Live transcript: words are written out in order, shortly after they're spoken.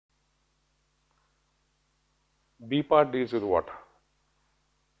B part deals with what?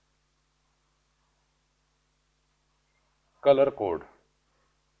 Color code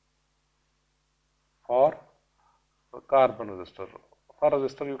for carbon resistor. For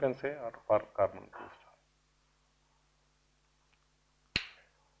resistor you can say, or for carbon resistor.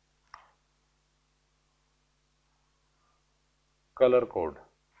 Color code.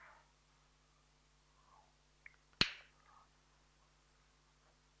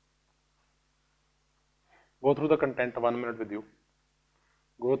 Go through the content, 1 minute with you.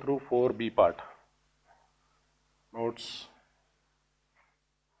 Go through 4B part. Notes.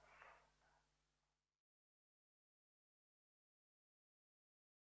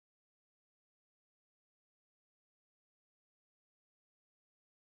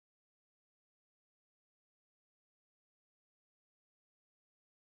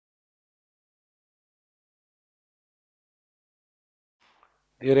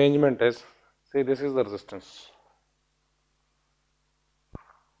 The arrangement is, see, this is the resistance.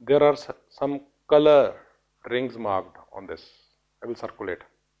 There are some color rings marked on this. I will circulate.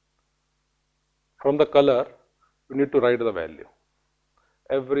 From the color, you need to write the value.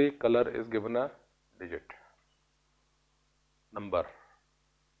 Every color is given a digit, number.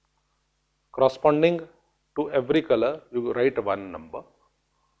 Corresponding to every color, you write one number,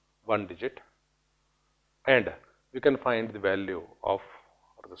 one digit, and you can find the value of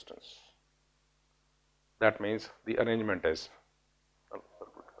resistance. That means the arrangement is,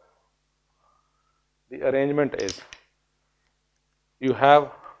 you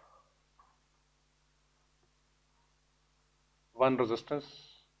have one resistance.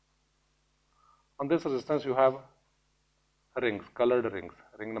 On this resistance you have rings, colored rings,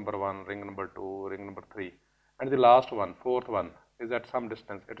 ring number 1, ring number 2, ring number 3, and the last one, fourth one, is at some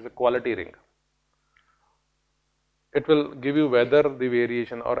distance. It is a quality ring. It will give you whether the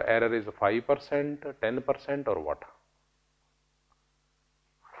variation or error is 5%, 10% or what.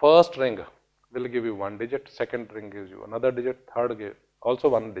 First ring will give you one digit, second ring gives you another digit, third gives also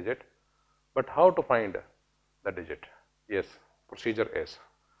one digit. But how to find the digit? Yes, procedure is.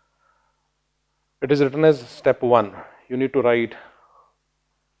 It is written as step 1. You need to write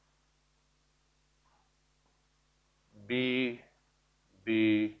B.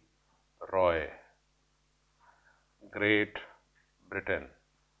 Roy, Great Britain,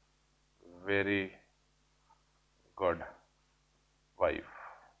 very good wife.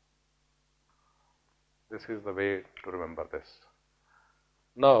 This is the way to remember this.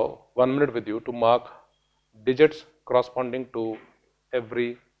 Now, 1 minute with you to mark digits corresponding to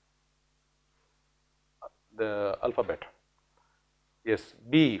every the alphabet. Yes,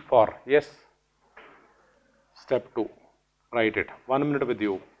 B for yes. Step 2, write it. 1 minute with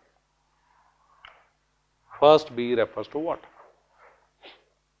you. First B refers to what?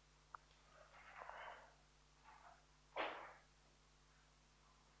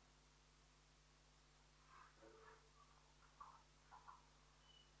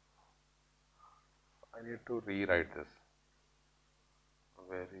 I need to rewrite this.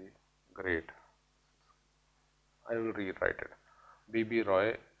 Very great. I will rewrite it. B.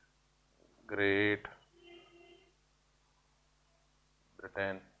 Roy, Great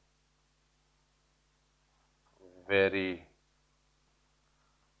Britain, very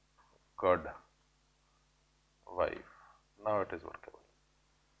good wife. Now it is workable.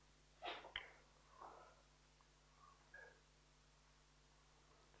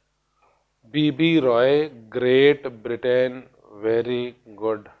 B. Roy, Great Britain, very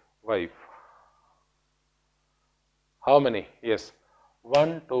good wife. How many? Yes.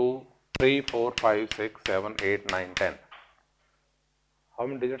 1, 2, 3, 4, 5, 6, 7, 8, 9, 10. How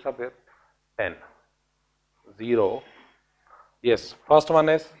many digits are there? 10. 0. Yes. First one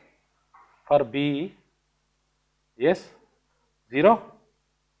is for B. Yes. 0.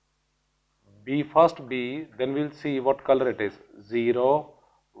 B, first B. Then we will see what color it is. 0,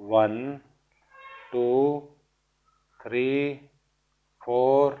 1, 2, 3,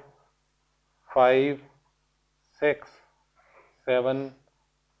 4, 5, 6, 7,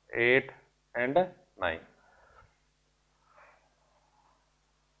 8 and 9.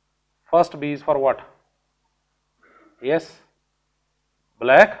 First B is for what? Yes,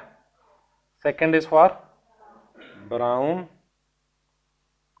 black. Second is for brown.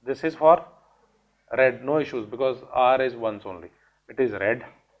 This is for red. No issues because R is once only. It is red.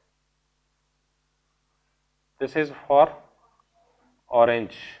 This is for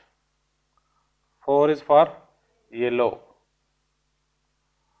orange. 4 is for yellow.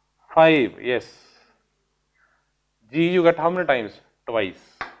 5, yes. G you get how many times? Twice.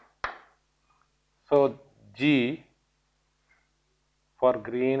 So G for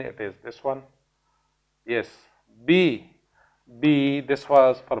green it is this one. Yes, B. B, this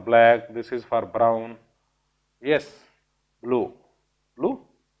was for black, this is for brown. Yes, blue. Blue.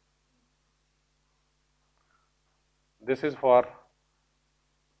 This is for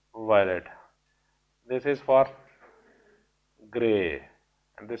violet. This is for gray.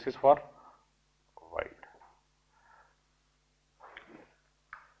 And this is for white.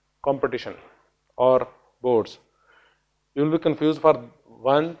 Competition or boards. You will be confused for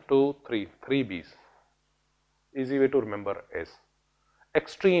 1, 2, 3. 3 B's. Easy way to remember is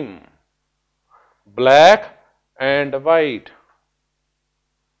extreme, black and white,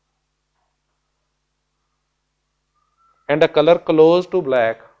 and a color close to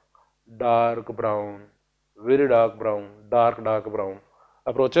black, dark brown, very dark brown, dark brown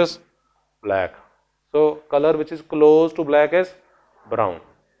approaches black. So color which is close to black is brown.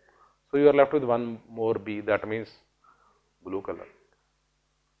 So you are left with one more B, that means blue color.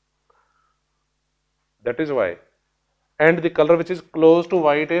 That is why. And the color which is close to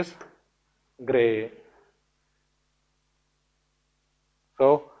white is gray.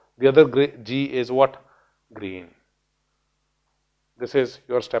 So the other gray, G is what? Green. This is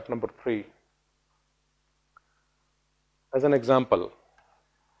your step number 3. As an example,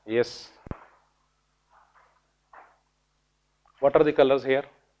 yes. What are the colors here?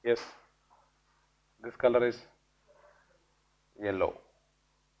 Yes. This color is yellow.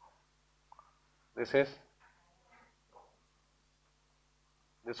 This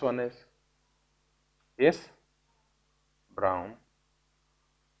one is, yes, brown.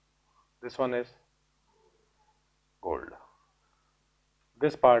 This one is gold.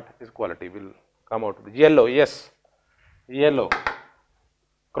 This part is quality, will come out with yellow. Yes, yellow.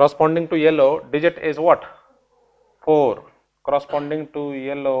 Corresponding to yellow, digit is what? 4. Corresponding to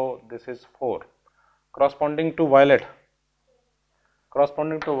yellow, this is 4. Corresponding to violet,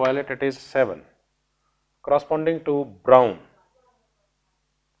 it is 7. Corresponding to brown,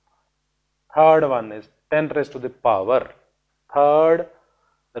 third one is 10 raised to the power. Third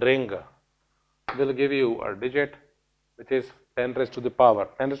ring will give you a digit which is 10 raised to the power.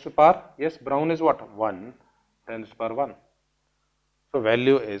 10 raised to the power, yes, brown is what? 1. 10 raised to the power 1. So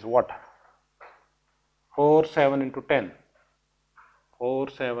value is what? 4, 7 into 10. 4,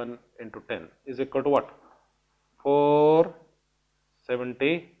 7 into 10 is equal to what?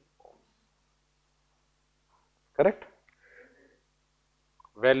 470. Correct?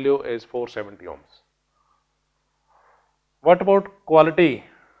 Value is 470 ohms. What about quality?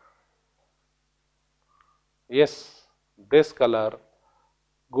 Yes, this color,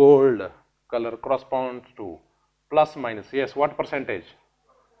 gold color, corresponds to plus minus. Yes, what percentage?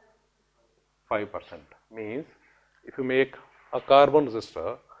 5%. Means if you make a carbon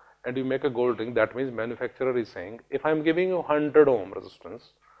resistor and you make a gold ring, that means manufacturer is saying if I am giving you 100 ohm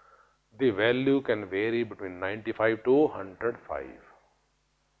resistance, the value can vary between 95 to 105.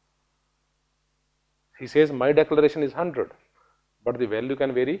 He says my declaration is 100, but the value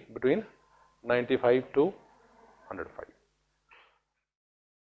can vary between 95 to 105.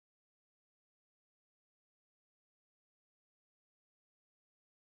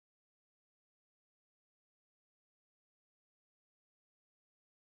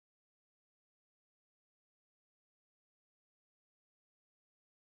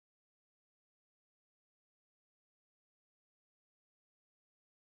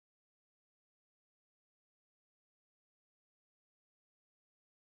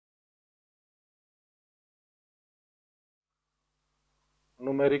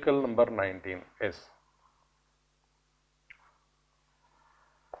 Numerical number 19 is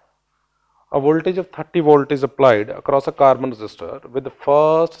a voltage of 30 volt is applied across a carbon resistor with the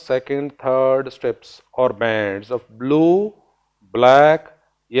first, second, third strips or bands of blue, black,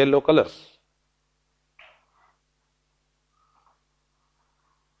 yellow colors.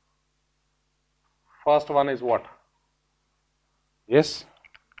 First one is what? Yes,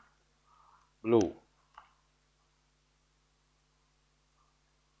 blue.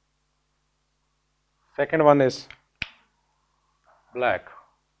 Second one is black.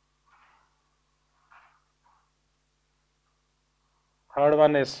 Third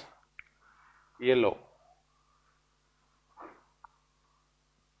one is yellow.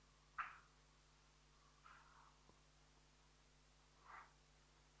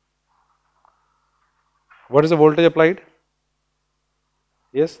 What is the voltage applied?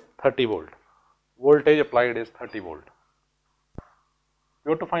 Yes, 30 volt. Voltage applied is 30 volt.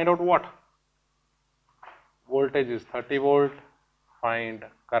 You have to find out what? Voltage is 30 volt. Find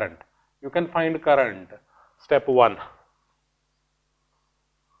current. You can find current. Step 1.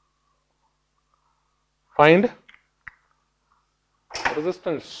 Find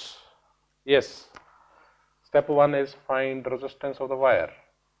resistance. Yes. Step 1 is find resistance of the wire.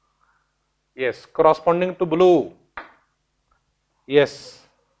 Yes, corresponding to blue. Yes,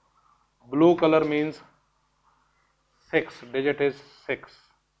 blue color means 6, digit is 6.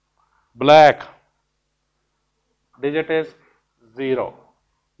 Black, digit is 0.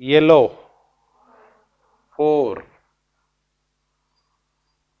 Yellow, 4.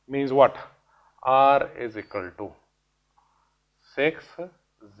 Means what? R is equal to 6,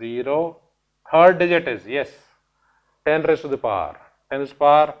 0. Third digit is, yes, 10 raised to the power. 10 raised to the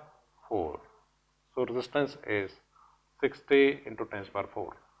power 4. So resistance is 60 into 10 to the power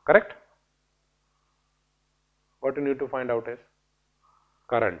 4. Correct? What you need to find out is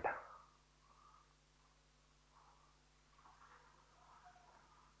current.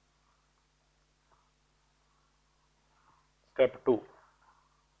 Step 2.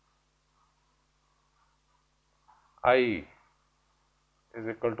 I is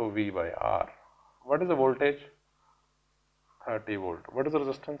equal to V by R. What is the voltage? 30 volt. What is the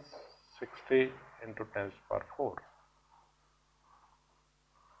resistance? 60 into 10 to the power 4.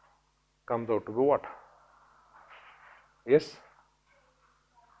 Comes out to be what? Yes?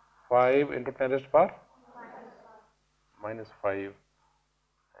 5 into 10 to the power minus 5